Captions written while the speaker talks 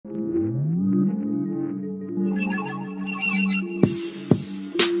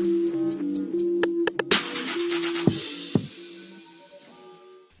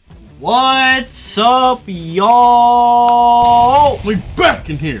What's up, y'all? We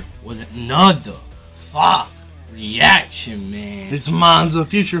back in here with another reaction, man. It's Minds of the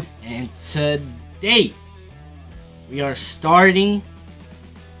Future. And today we are starting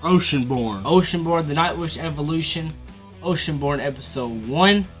Oceanborn. Oceanborn, the Nightwish Evolution, Oceanborn Episode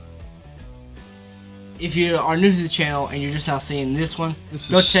 1. If you are new to the channel and you're just now seeing this one,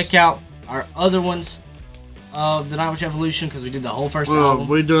 go check out our other ones of the Nightwish Evolution, because we did the whole first album.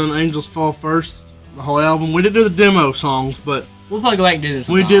 We done Angels Fall first, the whole album. We didn't do the demo songs, but we'll probably go back and do this.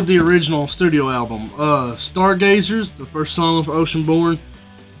 We did the original studio album. Stargazers, the first song of Oceanborn.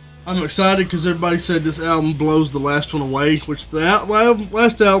 I'm excited because everybody said this album blows the last one away, which the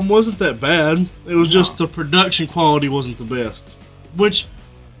last album wasn't that bad. It was just the production quality wasn't the best. Which,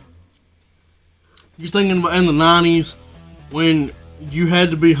 you're thinking about in the 90s when you had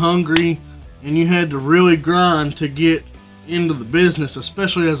to be hungry and you had to really grind to get into the business,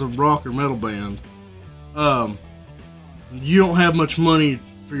 especially as a rock or metal band. You don't have much money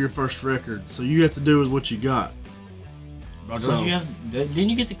for your first record, so you have to do with what you got. Bro, didn't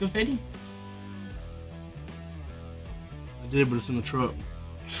you get the confetti? I did, but it's in the truck.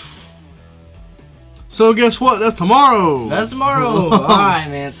 So guess what? That's tomorrow. That's tomorrow. Alright,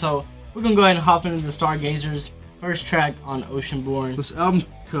 man. So we're gonna go ahead and hop into the Stargazers. First track on Oceanborn. This album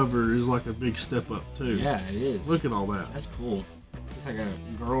cover is like a big step up too. Yeah, it is. Look at all that. That's cool. It's like a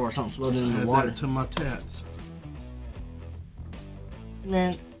girl or something floating in the Add water. that to my tats.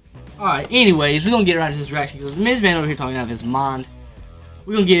 Man. Alright, anyways, we're gonna get right into this reaction because Ms. Man over here talking out of his mind.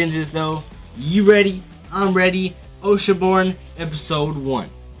 We're gonna get into this though. You ready? I'm ready. Oceanborn Episode 1.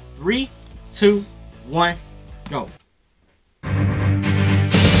 3, 2, 1, go.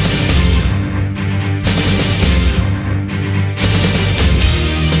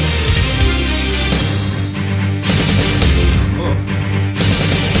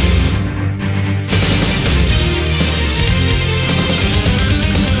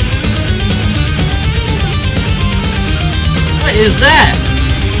 What is that?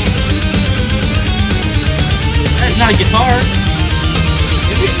 That's not a guitar.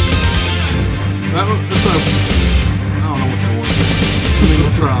 That's a, I don't know what that was. I mean,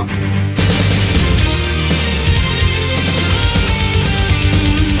 we'll try.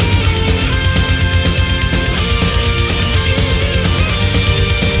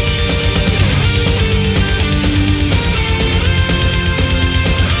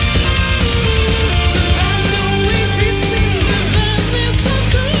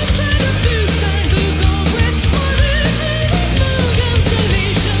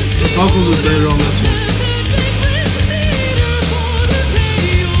 Vocals is better on this one.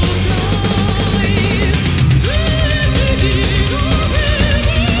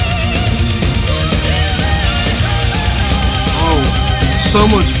 Oh, so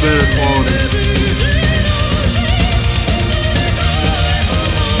much better quality.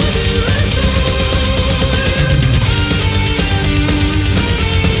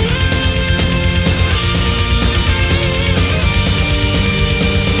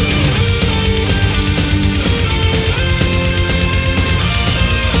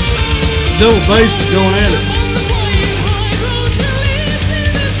 Double bass is going at it.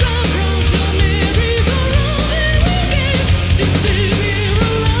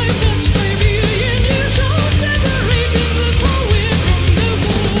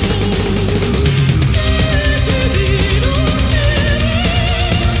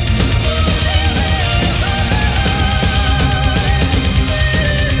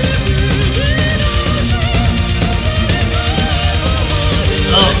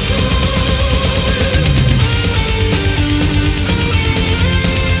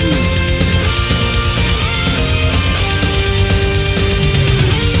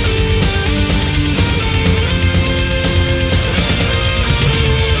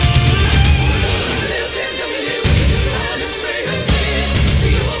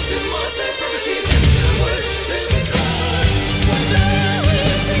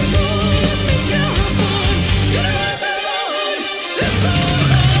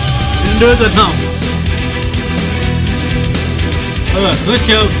 Do it at home. Good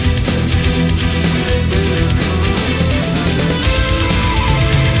joke.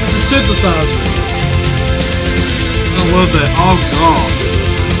 It's a synthesizer. I love that. Oh god.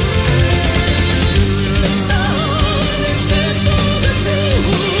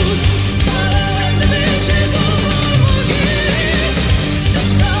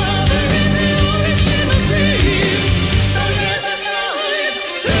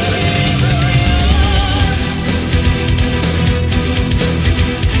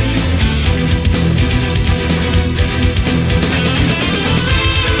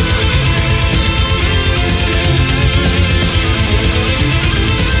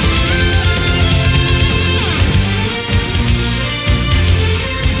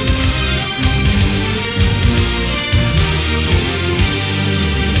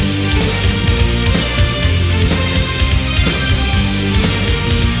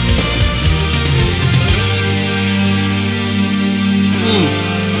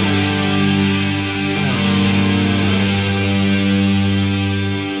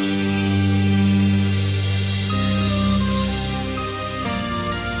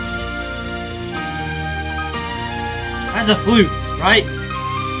 That's a flute, right?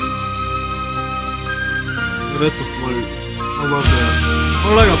 Yeah, that's a flute. I love that.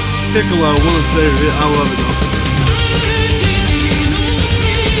 Or like a piccolo, one of the two. Yeah, I love it though.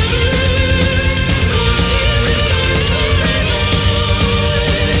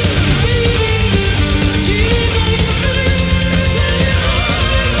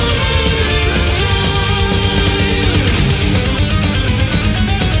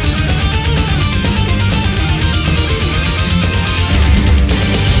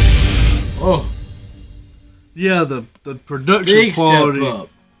 Oh. Yeah, the production Big quality step up.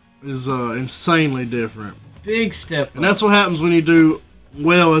 is insanely different. Big step up. And that's what happens when you do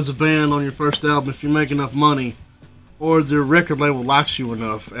well as a band on your first album, if you make enough money, or the record label likes you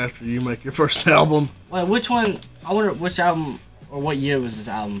enough after you make your first album. Wait, which one? I wonder which album or what year was this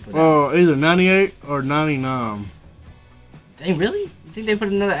album put out? Either 98 or 99. Dang, really? You think they put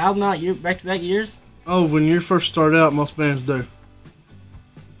another album out back-to-back years? Oh, when you first start out, most bands do.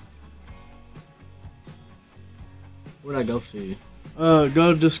 Where'd I go to?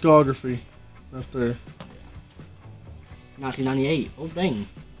 Go to discography. Right there. 1998. Oh, dang.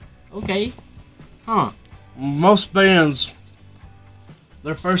 Okay. Huh. Most bands,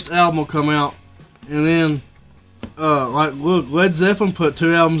 their first album will come out, and then, like, look, Led Zeppelin put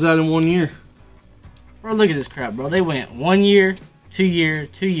 2 albums out in 1 year. Bro, look at this crap, bro. They went 1 year, 2 year,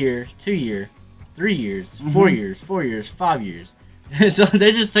 2 year, 2 year, 3 years, 4 years, 4 years, 5 years. So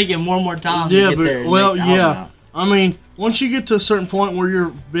they're just taking more and more time to get there. Well, yeah. I mean, once you get to a certain point where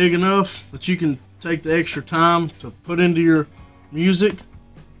you're big enough that you can take the extra time to put into your music,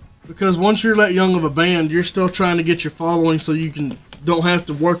 because once you're that young of a band, you're still trying to get your following so you don't have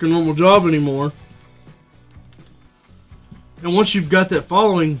to work a normal job anymore. And once you've got that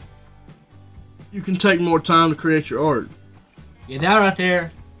following, you can take more time to create your art. Yeah, that right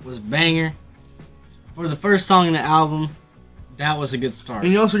there was banger. For the first song in the album, that was a good start.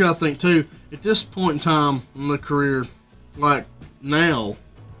 And you also got to think, too, at this point in time in the career, like now,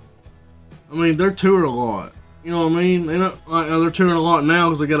 I mean, they're touring a lot. You know what I mean? They're touring a lot now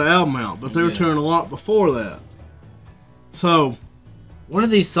because they got an album out, but they were touring a lot before that. So, one of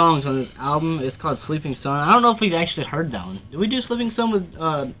these songs on this album is called Sleeping Sun. I don't know if we've actually heard that one. Did we do Sleeping Sun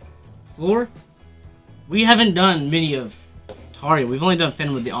with Floor? We haven't done many of Tarja. We've only done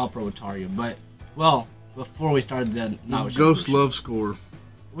Phantom of the Opera with Tarja, but, well, before we started the Nightwish. Ghost Love Score.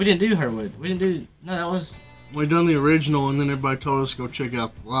 We didn't do Herwood. We didn't do... No, that was... We done the original, and then everybody told us to go check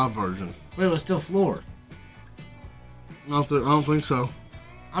out the live version. But it was still Floor. I don't think so.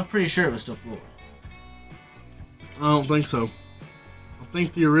 I'm pretty sure it was still Floor. I don't think so. I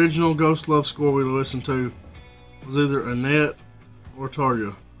think the original Ghost Love Score we listened to was either Annette or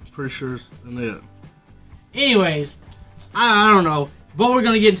Tarja. I'm pretty sure it's Annette. Anyways, I don't know. But we're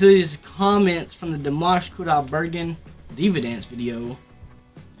going to get into these comments from the Dimash Kudaibergen Diva Dance video.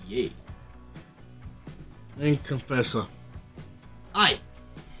 Yeah. And Confessa. Alright.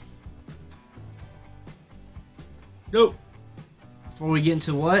 Go. Before we get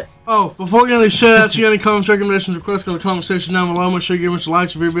into what? Oh, before we get into these shoutouts, you got any comments, recommendations, requests, go in the comment section down below. Make sure you give us a like,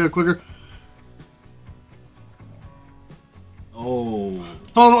 share the video quicker. Oh.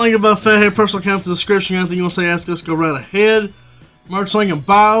 Follow the link above Fathead personal accounts in the description. Anything you want to say, ask us, go right ahead. Merch link in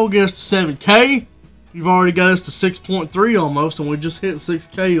bio, get us to 7K. You've already got us to 6.3 almost, and we just hit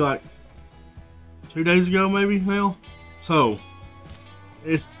 6K like 2 days ago, maybe now. So,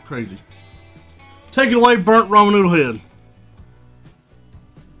 it's crazy. Take it away, Burnt Ramen Noodle Head.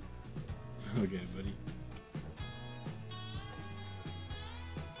 Okay, buddy.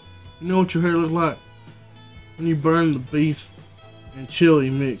 You know what your hair looks like? When you burn the beef and chili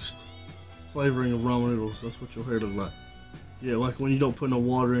mixed flavoring of ramen noodles, that's what your hair looks like. Yeah, like when you don't put no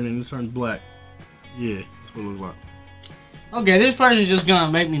water in it and it turns black. Yeah, that's what it looks like. Okay, this person's just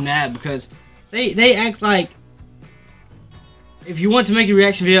gonna make me mad because they act like if you want to make a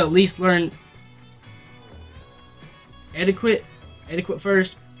reaction video, at least learn etiquette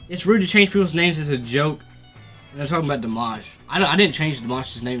first. It's rude to change people's names as a joke. And they're talking about Dimash. I didn't change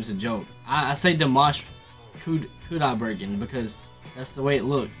Dimash's name as a joke. I say Dimash Kudaibergen because that's the way it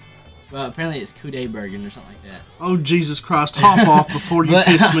looks. Well, apparently it's Kudaibergen or something like that. Oh, Jesus Christ. Hop off before you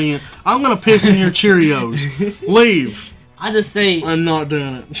piss me in. I'm going to piss in your Cheerios. Leave. I just say... I'm not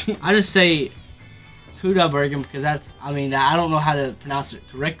doing it. I just say Kudaibergen because that's... I mean, I don't know how to pronounce it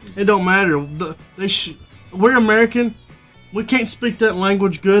correctly. It don't matter. We're American. We can't speak that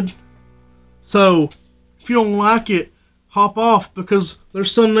language good. So, if you don't like it, hop off because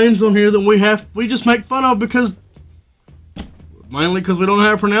there's some names on here that we just make fun of because... Mainly because we don't know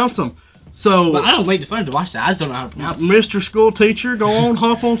how to pronounce them. So, but I don't make the fun to watch that. I just don't know how to pronounce it. Mr. School Teacher, go on,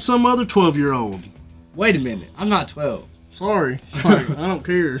 hop on some other 12-year-old. Wait a minute. I'm not 12. Sorry. I don't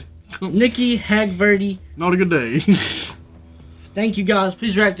care. Nikki Hagverdi. Not a good day. Thank you guys.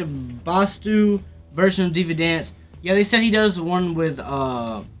 Please react to Bastu version of Diva Dance. Yeah, they said he does one with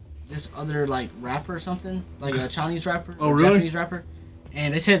this other like rapper or something, like a Chinese rapper, oh really? Japanese rapper,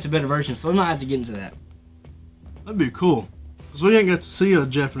 and they said it's a better version, so we might have to get into that. That'd be cool, cause we ain't got to see a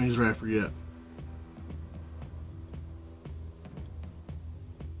Japanese rapper yet.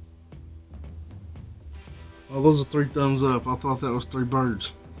 Oh, those are 3 thumbs up. I thought that was 3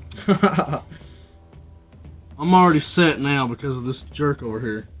 birds. I'm already set now because of this jerk over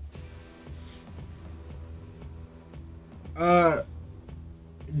here.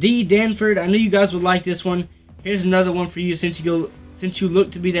 D. Danford, I knew you guys would like this one. Here's another one for you. Since you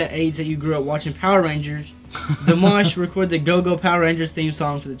look to be that age that you grew up watching Power Rangers, Dimash recorded the Go-Go Power Rangers theme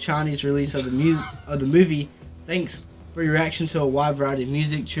song for the Chinese release of the movie. Thanks for your reaction to a wide variety of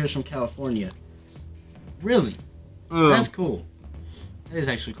music. Cheers from California. Really? That's cool. That is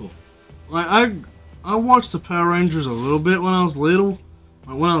actually cool. Like I watched the Power Rangers a little bit when I was little.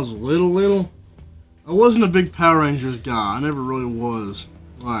 Like when I was little. I wasn't a big Power Rangers guy. I never really was.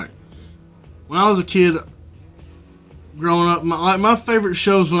 Like when I was a kid, growing up, my favorite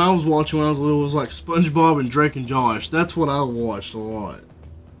shows when I was watching when I was little was like SpongeBob and Drake and Josh. That's what I watched a lot.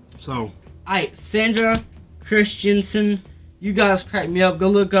 So. Alright, Sandra Christensen, you guys crack me up. Go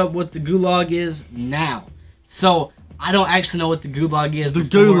look up what the gulag is now. So, I don't actually know what the gulag is. The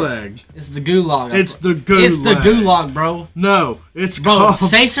gulag. It's the gulag. It's the gulag. It's the gulag, bro. No, it's bro.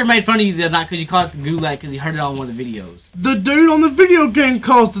 Sacer made fun of you the other night because you called it the gulag because he heard it on one of the videos. The dude on the video game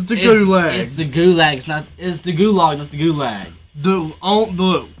calls it the gulag. It's the gulag. It's the gulag, not the gulag.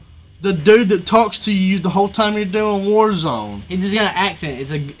 The dude that talks to you the whole time you're doing Warzone. He just got an accent.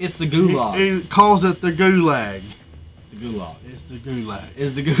 It's the gulag. He calls it the gulag. It's the gulag. It's the gulag.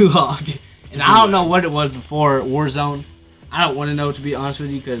 It's the gulag. And I don't know what it was before Warzone. I don't want to know, to be honest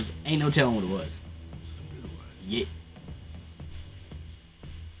with you, because ain't no telling what it was. It's the gulag. Yeah.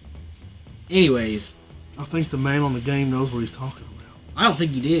 Anyways. I think the man on the game knows what he's talking about. I don't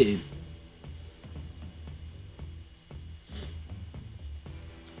think he did.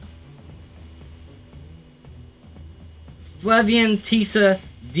 Flavian Tisa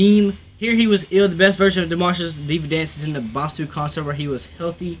Deem. Here he was ill. The best version of Dimash's Diva Dance is in the Bastu concert where he was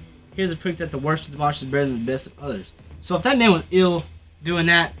healthy. Here's a proof that the worst of Dimash is better than the best of others. So if that man was ill doing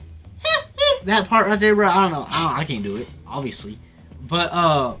that, that part right there, bro, I don't know. I can't do it, obviously.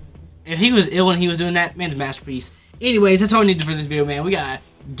 But if he was ill when he was doing that, man's a masterpiece. Anyways, that's all we need for this video, man. We gotta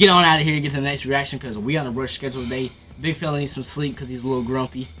get on out of here and get to the next reaction because we on a rush schedule today. Big fella needs some sleep because he's a little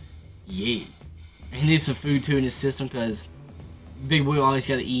grumpy. Yeah. And he needs some food too in his system because big boy always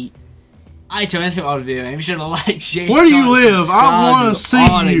gotta eat. Alright, y'all, that's all the video, man. Be sure to like, share, where do you live? I want to see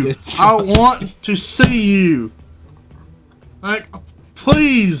you. I want to see you. Like,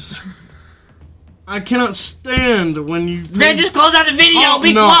 please. I cannot stand when you... Man, just close out the video.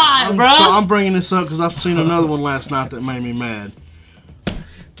 Be quiet, bro. I'm bringing this up because I've seen another one last night that made me mad.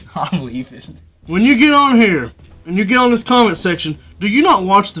 I'm leaving. When you get on here and you get on this comment section, do you not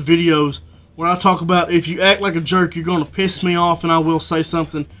watch the videos where I talk about if you act like a jerk, you're going to piss me off and I will say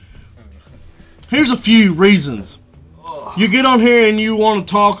something? Here's a few reasons. You get on here and you want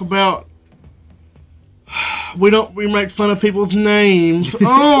to talk about we make fun of people's names.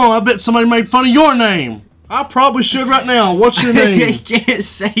 Oh, I bet somebody made fun of your name. I probably should right now. What's your name? I can't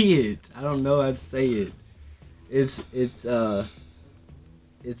say it. I don't know how to say it. It's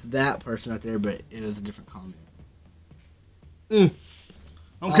that person right there, but it was a different comment. I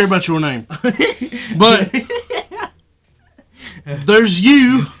don't care about your name. But there's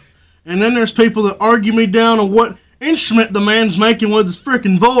you. And then there's people that argue me down on what instrument the man's making with his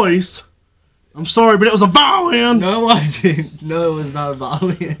freaking voice. I'm sorry, but it was a violin. No, it wasn't. No, it was not a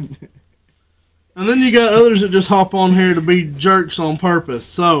violin. And then you got others that just hop on here to be jerks on purpose.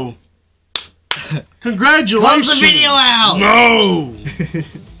 So, congratulations. Close the video out. No.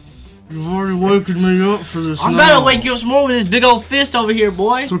 You've already woken me up for this. I'm about to wake you up some more with this big old fist over here,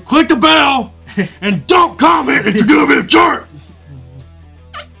 boy. So click the bell and don't comment if you're gonna be a jerk.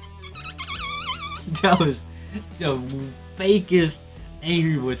 That was the fakest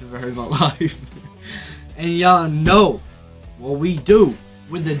angry voice I've ever heard in my life. And y'all know what we do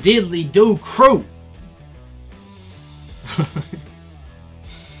with the Diddly Do crew.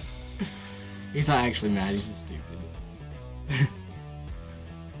 He's not actually mad, he's just stupid.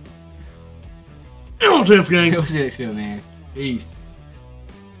 Yo, Tiff Gang. We'll see you next video, man. Peace.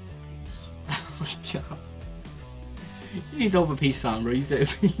 Oh my god. You need to open peace sign, bro. You said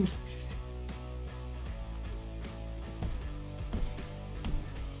peace.